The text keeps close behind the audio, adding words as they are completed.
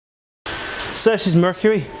So this is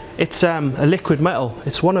mercury. It's a liquid metal.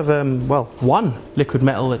 It's one of, well, one liquid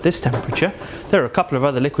metal at this temperature. There are a couple of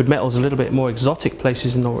other liquid metals a little bit more exotic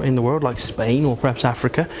places in the world, like Spain or perhaps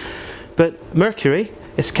Africa. But mercury,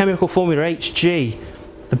 its chemical formula Hg.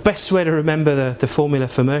 The best way to remember the formula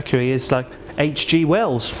for mercury is like Hg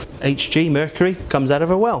wells. Hg, mercury, comes out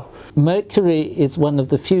of a well. Mercury is one of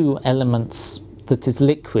the few elements that is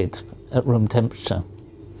liquid at room temperature.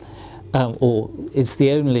 Or is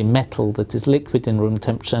the only metal that is liquid in room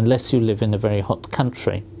temperature unless you live in a very hot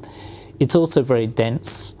country. It's also very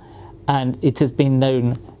dense, and it has been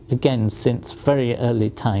known again since very early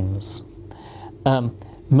times.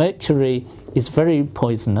 Mercury is very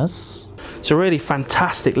poisonous. It's a really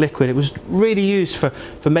fantastic liquid. It was really used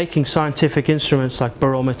for making scientific instruments like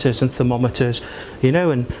barometers and thermometers, you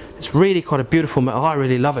know, and it's really quite a beautiful metal. I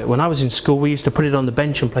really love it. When I was in school, we used to put it on the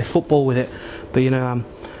bench and play football with it, but you know,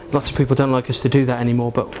 lots of people don't like us to do that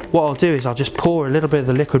anymore. But what I'll do is I'll just pour a little bit of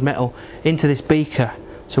the liquid metal into this beaker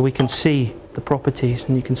so we can see the properties,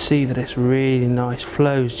 and you can see that it's really nice,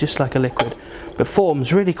 flows just like a liquid, but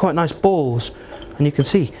forms really quite nice balls, and you can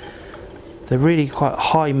see they're really quite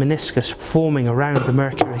high meniscus forming around the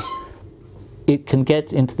mercury. It can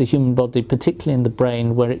get into the human body, particularly in the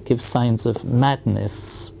brain, where it gives signs of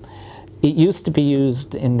madness. It used to be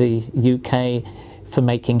used in the UK for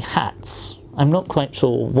making hats. I'm not quite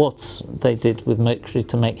sure what they did with mercury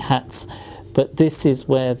to make hats, but this is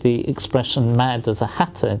where the expression mad as a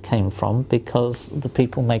hatter came from, because the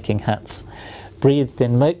people making hats breathed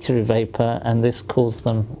in mercury vapour, and this caused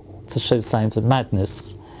them to show signs of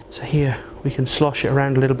madness. So here we can slosh it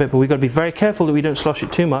around a little bit, but we've got to be very careful that we don't slosh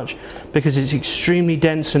it too much, because it's extremely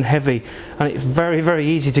dense and heavy, and it's very, very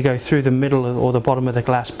easy to go through the middle or the bottom of the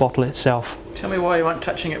glass bottle itself. Tell me why you aren't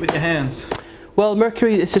touching it with your hands. Well,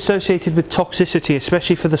 mercury is associated with toxicity,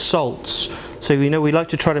 especially for the salts. So you know, we like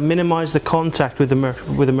to try to minimise the contact with the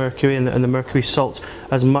mercury and the mercury salts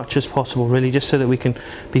as much as possible, really, just so that we can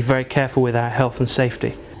be very careful with our health and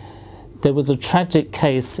safety. There was a tragic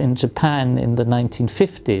case in Japan in the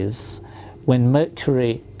 1950s when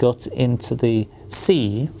mercury got into the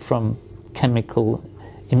sea from chemical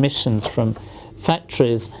emissions from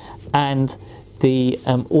factories, and the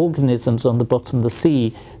organisms on the bottom of the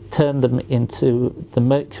sea turned them into the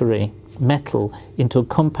mercury metal into a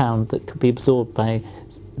compound that could be absorbed by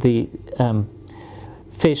the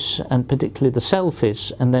fish, and particularly the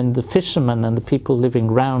shellfish, and then the fishermen and the people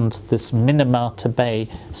living round this Minamata Bay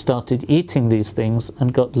started eating these things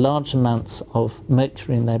and got large amounts of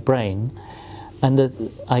mercury in their brain,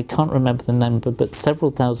 and I can't remember the number, but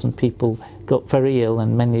several thousand people got very ill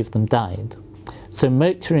and many of them died. So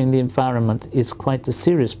mercury in the environment is quite a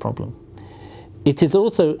serious problem. It is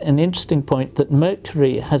also an interesting point that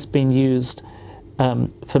mercury has been used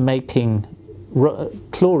for making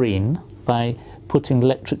chlorine by putting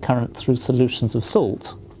electric current through solutions of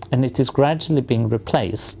salt, and it is gradually being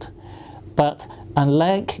replaced. But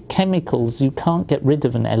unlike chemicals, you can't get rid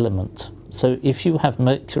of an element. So if you have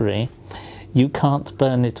mercury, you can't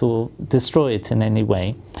burn it or destroy it in any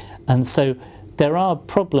way. And so there are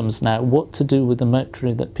problems now what to do with the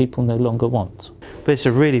mercury that people no longer want. But it's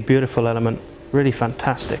a really beautiful element. Really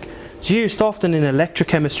fantastic. It's used often in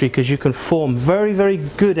electrochemistry because you can form very, very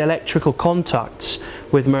good electrical contacts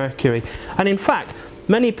with mercury. And in fact,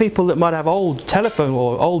 many people that might have old telephone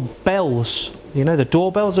or old bells, you know, the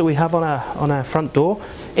doorbells that we have on our front door,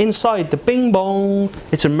 inside the bing bong,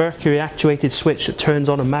 it's a mercury actuated switch that turns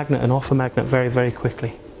on a magnet and off a magnet very, very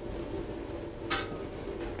quickly.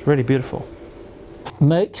 It's really beautiful.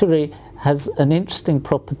 Mercury has an interesting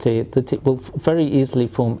property that it will very easily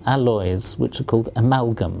form alloys, which are called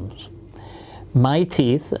amalgams. My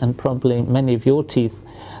teeth, and probably many of your teeth,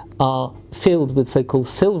 are filled with so-called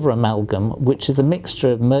silver amalgam, which is a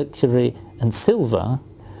mixture of mercury and silver,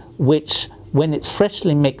 which, when it's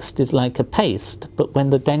freshly mixed, is like a paste, but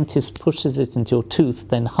when the dentist pushes it into your tooth,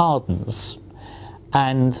 then hardens,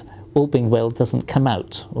 and all being well, doesn't come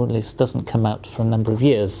out, or at least doesn't come out for a number of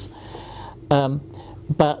years.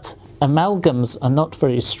 But amalgams are not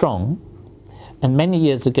very strong, and many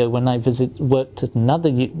years ago when I worked at another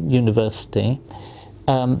university,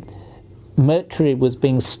 mercury was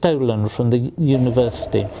being stolen from the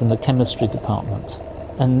university, from the chemistry department,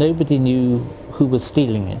 and nobody knew who was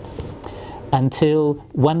stealing it, until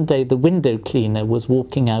one day the window cleaner was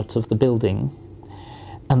walking out of the building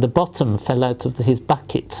and the bottom fell out of his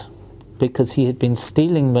bucket because he had been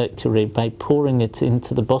stealing mercury by pouring it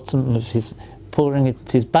into the bottom of his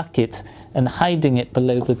bucket and hiding it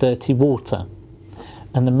below the dirty water.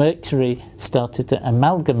 And the mercury started to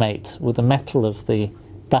amalgamate with the metal of the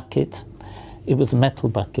bucket. It was a metal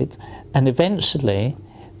bucket, and eventually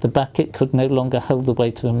the bucket could no longer hold the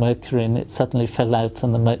weight of a mercury, and it suddenly fell out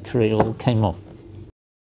and the mercury all came off.